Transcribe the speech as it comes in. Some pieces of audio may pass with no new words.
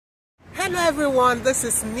Hello everyone, this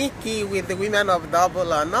is Nikki with the Women of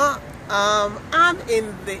Double Honor. I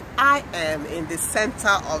am in the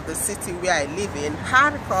center of the city where I live in,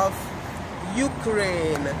 Kharkov,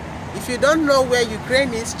 Ukraine. If you don't know where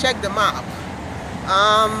Ukraine is, check the map.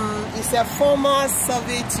 It's a former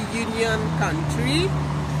Soviet Union country.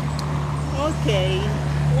 Okay,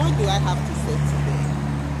 what do I have to say today?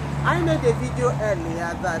 I made a video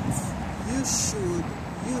earlier that you should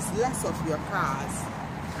use less of your cars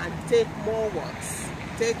and take more walks.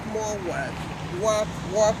 Take more work.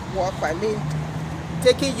 I mean,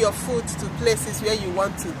 taking your foot to places where you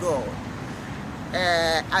want to go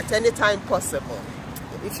at any time possible.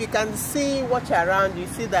 If you can see, watch around, you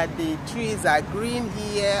see that the trees are green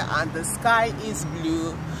here and the sky is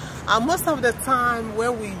blue. And most of the time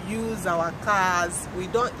when we use our cars, we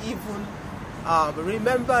don't even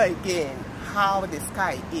remember again how the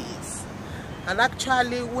sky is. And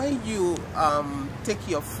actually, when you take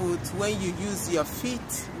your foot, when you use your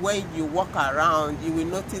feet, when you walk around, you will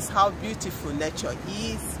notice how beautiful nature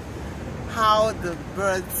is, how the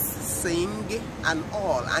birds sing and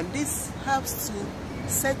all. And this helps to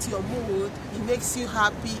set your mood. It makes you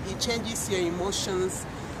happy, it changes your emotions,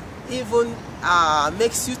 even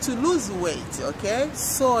makes you to lose weight. Okay,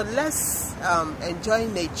 so let's enjoy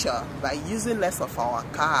nature by using less of our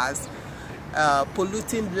cars,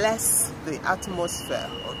 polluting less the atmosphere.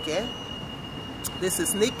 Okay, this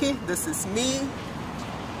is Nikki, this is me.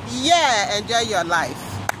 Yeah, enjoy your life.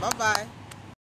 Bye bye.